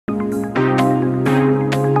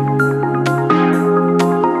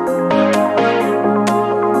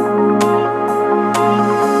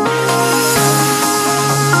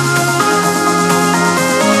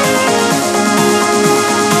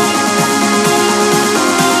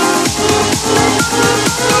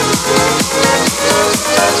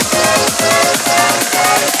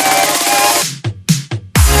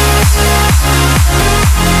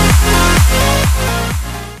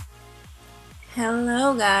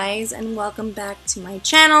guys, and welcome back to my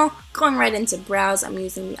channel. Going right into brows, I'm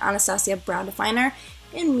using the Anastasia Brow Definer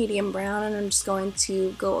in medium brown, and I'm just going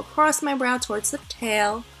to go across my brow towards the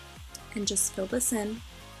tail and just fill this in.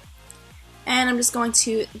 And I'm just going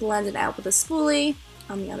to blend it out with a spoolie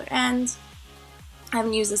on the other end. I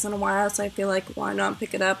haven't used this in a while, so I feel like why not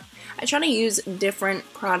pick it up. I try to use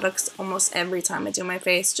different products almost every time I do my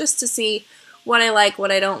face just to see what I like,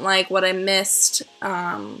 what I don't like, what I missed,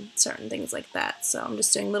 certain things like that. So I'm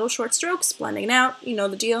just doing little short strokes, blending it out, you know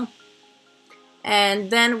the deal.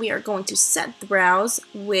 And then we are going to set the brows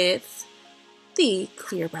with the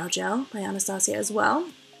Clear Brow Gel by Anastasia as well.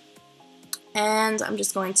 And I'm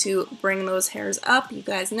just going to bring those hairs up. You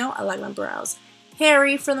guys know I like my brows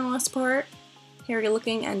hairy for the most part. Hairy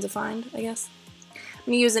looking and defined, I guess. I'm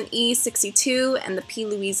going to use an E62 and the P.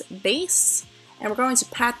 Louise Base. And we're going to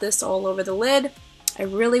pat this all over the lid. I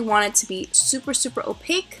really want it to be super, super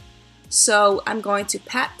opaque. So I'm going to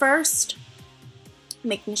pat first,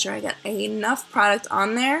 making sure I get enough product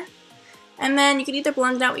on there. And then you can either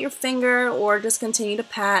blend it out with your finger or just continue to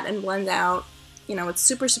pat and blend out. You know, it's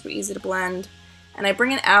super, super easy to blend. And I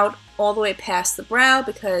bring it out all the way past the brow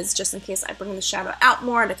because just in case I bring the shadow out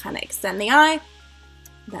more to kind of extend the eye,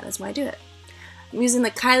 that is why I do it. I'm using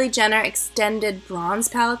the Kylie Jenner Extended Bronze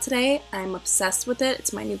Palette today. I'm obsessed with it.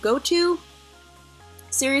 It's my new go-to.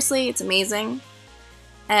 Seriously, it's amazing.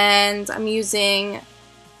 And I'm using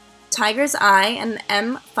Tiger's Eye and the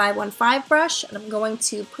M515 brush. And I'm going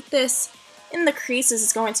to put this in the crease. This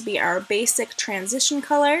is going to be our basic transition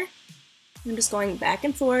color. I'm just going back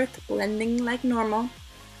and forth, blending like normal.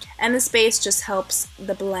 And this base just helps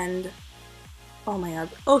the blend, oh my god,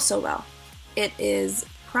 oh so well. It is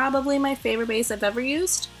probably my favorite base I've ever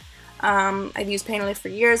used. I've used Painterly for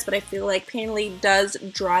years, but I feel like Painterly does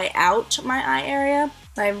dry out my eye area.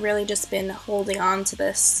 I've really just been holding on to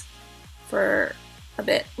this for a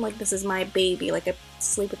bit. Like this is my baby, like I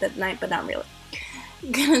sleep with it at night, but not really.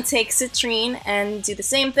 I'm gonna take citrine and do the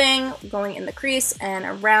same thing, going in the crease and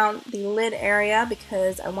around the lid area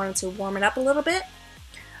because I wanted to warm it up a little bit.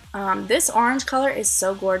 This orange color is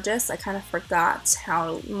so gorgeous. I kind of forgot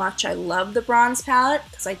how much I love the bronze palette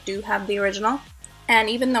because I do have the original. And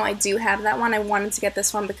even though I do have that one, I wanted to get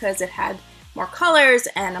this one because it had more colors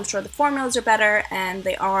and I'm sure the formulas are better, and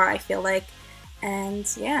they are, I feel like.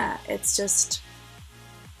 And yeah, it's just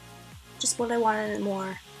what I wanted and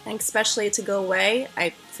more. And especially to go away, I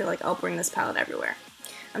feel like I'll bring this palette everywhere.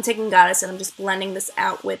 I'm taking Goddess and I'm just blending this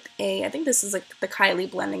out with I think this is like the Kylie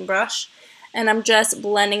blending brush. And I'm just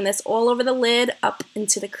blending this all over the lid up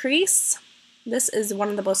into the crease. This is one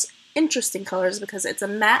of the most interesting colors because it's a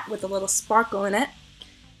matte with a little sparkle in it,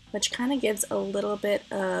 which kind of gives a little bit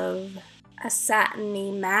of a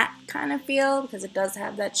satiny matte kind of feel because it does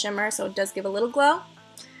have that shimmer, so it does give a little glow.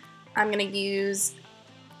 I'm going to use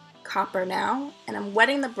Copper now, and I'm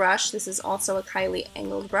wetting the brush. This is also a Kylie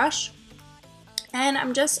angled brush. And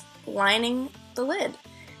I'm just lining the lid.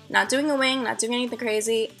 Not doing a wing, not doing anything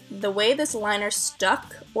crazy. The way this liner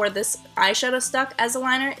stuck, or this eyeshadow stuck as a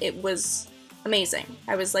liner, it was amazing.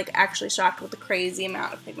 I was like actually shocked with the crazy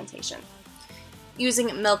amount of pigmentation.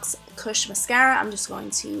 Using Milk's Kush Mascara, I'm just going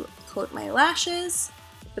to coat my lashes.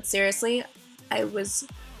 But seriously, I was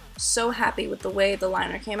so happy with the way the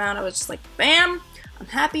liner came out. I was just like, bam! I'm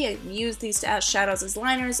happy. I've used these shadows as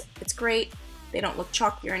liners. It's great. They don't look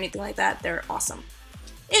chalky or anything like that. They're awesome.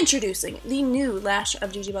 Introducing the new lash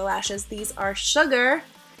of GigiBelle Lashes. These are Sugar,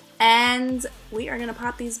 and we are going to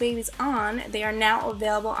pop these babies on. They are now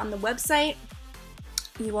available on the website.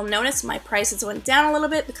 You will notice my prices went down a little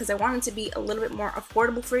bit because I wanted to be a little bit more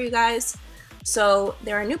affordable for you guys. So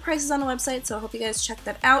there are new prices on the website, so I hope you guys check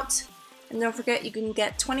that out. And don't forget, you can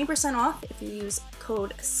get 20% off if you use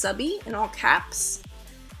code SUBBY in all caps.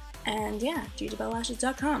 And yeah,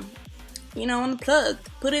 GigiBelleLashes.com. You know, on the plug.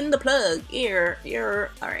 Put in the plug.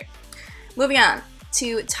 Alright. Moving on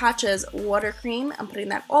to Tatcha's Water Cream. I'm putting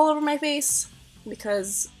that all over my face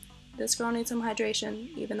because this girl needs some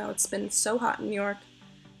hydration. Even though it's been so hot in New York,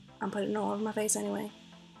 I'm putting it all over my face anyway.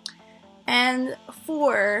 And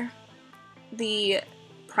for the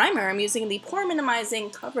primer, I'm using the Pore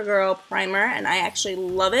Minimizing CoverGirl Primer, and I actually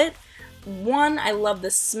love it. One, I love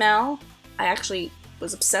the smell. I actually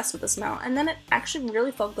was obsessed with the smell, and then it actually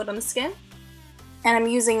really felt good on the skin. And I'm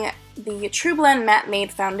using the True Blend Matte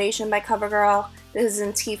Made Foundation by CoverGirl. This is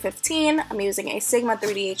in T15. I'm using a Sigma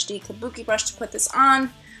 3D HD Kabuki brush to put this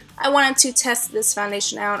on. I wanted to test this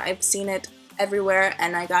foundation out. I've seen it everywhere,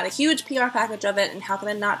 and I got a huge PR package of it, and how can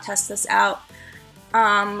I not test this out?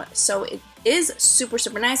 So it is super,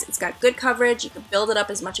 super nice. It's got good coverage. You can build it up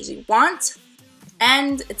as much as you want,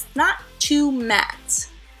 and it's not too matte.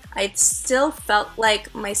 I still felt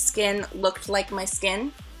like my skin looked like my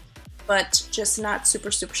skin, but just not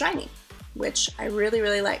super, super shiny, which I really,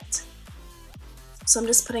 really liked. So I'm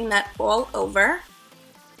just putting that all over,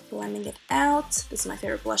 blending it out. This is my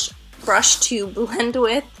favorite brush to blend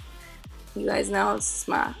with. You guys know it's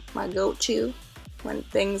my go-to when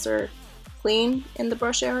things are clean in the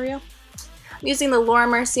brush area. I'm using the Laura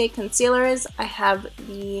Mercier concealers. I have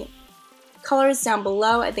the colors down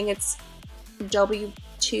below. I think it's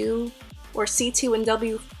W2 or C2 and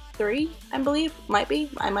W3, I believe. Might be.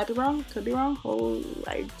 I might be wrong. Could be wrong. Oh,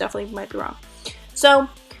 I definitely might be wrong. So,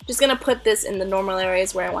 just gonna put this in the normal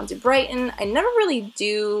areas where I want to brighten. I never really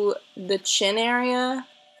do the chin area.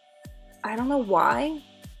 I don't know why,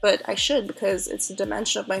 but I should, because it's a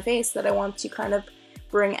dimension of my face that I want to kind of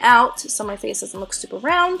bring out so my face doesn't look super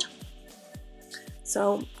round.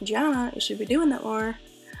 So, Gianna, you should be doing that more.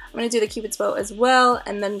 I'm going to do the Cupid's bow as well,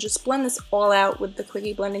 and then just blend this all out with the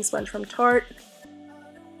Quickie Blending Sponge from Tarte.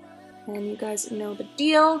 And you guys know the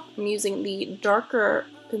deal. I'm using the darker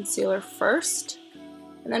concealer first,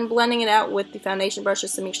 and then blending it out with the foundation brush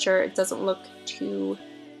just to make sure it doesn't look too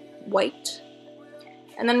white.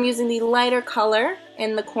 And then I'm using the lighter color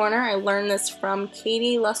in the corner. I learned this from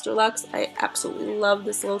Katie Luster Lux. I absolutely love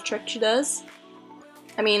this little trick she does.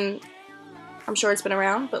 I mean, I'm sure it's been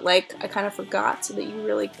around, but like, I kind of forgot that you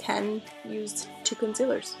really can use two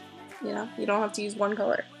concealers. You know, you don't have to use one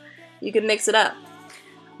color. You can mix it up.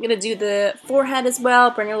 I'm gonna do the forehead as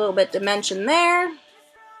well, bring a little bit dimension there.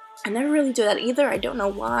 I never really do that either. I don't know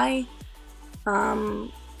why.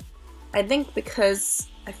 I think because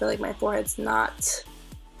I feel like my forehead's not,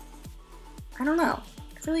 I don't know.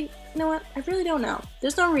 You know what? I really don't know.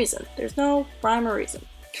 There's no reason. There's no rhyme or reason.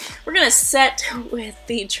 We're going to set with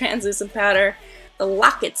the translucent powder, the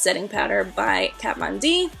Lock-It setting powder by Kat Von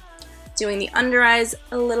D, doing the under eyes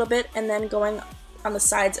a little bit, and then going on the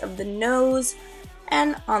sides of the nose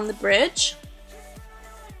and on the bridge.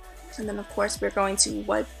 And then of course we're going to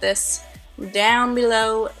wipe this down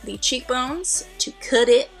below the cheekbones to cut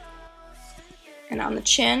it, and on the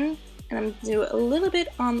chin, and I'm going to do a little bit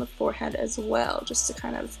on the forehead as well, just to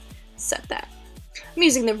kind of set that. I'm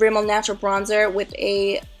using the Rimmel Natural Bronzer with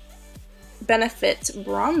a Benefit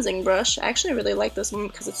bronzing brush. I actually really like this one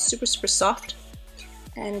because it's super, super soft,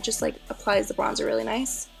 and it just like applies the bronzer really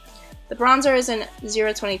nice. The bronzer is in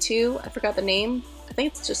 022. I forgot the name. I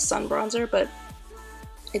think it's just Sun Bronzer, but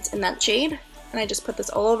it's in that shade, and I just put this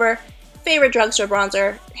all over. Favorite drugstore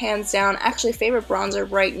bronzer, hands down. Actually, favorite bronzer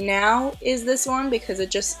right now is this one because it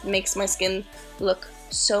just makes my skin look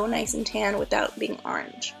so nice and tan without being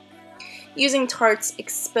orange. Using Tarte's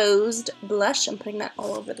Exposed blush, I'm putting that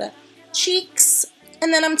all over the cheeks.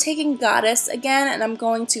 And then I'm taking Goddess again, and I'm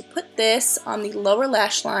going to put this on the lower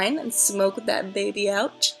lash line and smoke that baby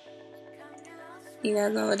out. You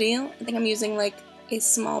guys know the deal. I think I'm using like a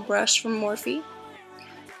small brush from Morphe.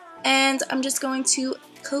 And I'm just going to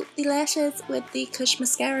coat the lashes with the Kush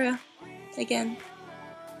mascara again.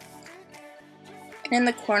 And in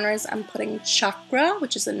the corners, I'm putting Chakra,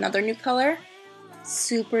 which is another new color.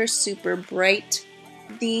 Super, super bright.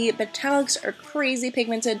 The metallics are crazy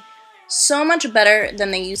pigmented. So much better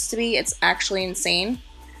than they used to be. It's actually insane.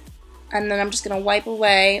 And then I'm just going to wipe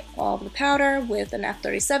away all of the powder with an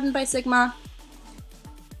F37 by Sigma.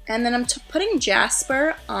 And then I'm putting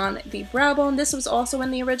Jasper on the brow bone. This was also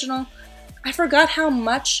in the original. I forgot how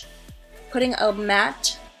much putting a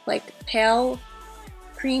matte, like pale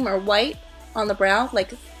cream or white on the brow,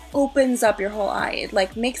 like opens up your whole eye. It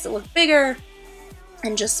like makes it look bigger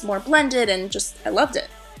and just more blended, and just, I loved it.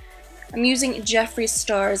 I'm using Jeffree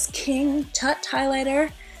Star's King Tut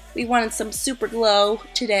highlighter. We wanted some super glow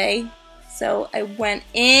today, so I went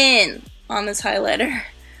in on this highlighter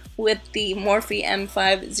with the Morphe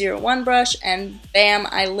M501 brush, and bam,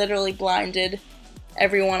 I literally blinded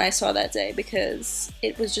everyone I saw that day because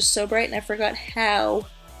it was just so bright and I forgot how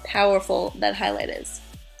powerful that highlight is.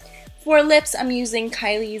 For lips, I'm using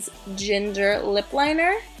Kylie's Ginger Lip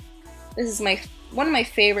Liner. This is one of my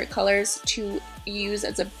favorite colors to use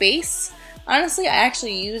as a base. Honestly, I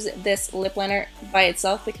actually use this lip liner by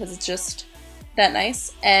itself because it's just that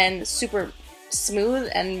nice and super smooth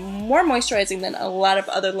and more moisturizing than a lot of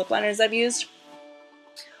other lip liners I've used.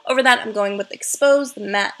 Over that, I'm going with Exposed, the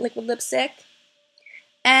matte liquid lipstick.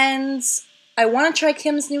 And I want to try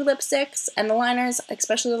Kim's new lipsticks and the liners,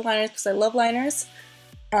 especially the liners because I love liners.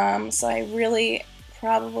 So I really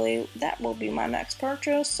probably, that will be my next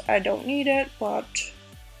purchase. I don't need it, but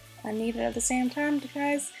I need it at the same time,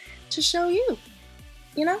 guys, to show you,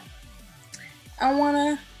 you know? I want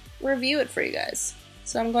to review it for you guys.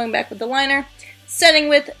 So I'm going back with the liner. setting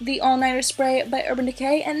with the All-Nighter Spray by Urban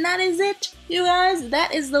Decay, and that is it, you guys.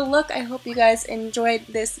 That is the look. I hope you guys enjoyed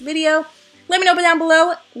this video. Let me know down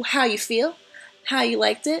below how you feel, how you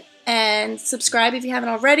liked it, and subscribe if you haven't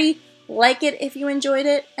already. Like it if you enjoyed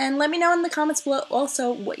it, and let me know in the comments below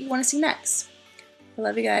also what you want to see next. I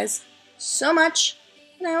love you guys so much,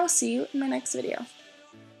 and I will see you in my next video.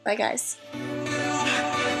 Bye, guys.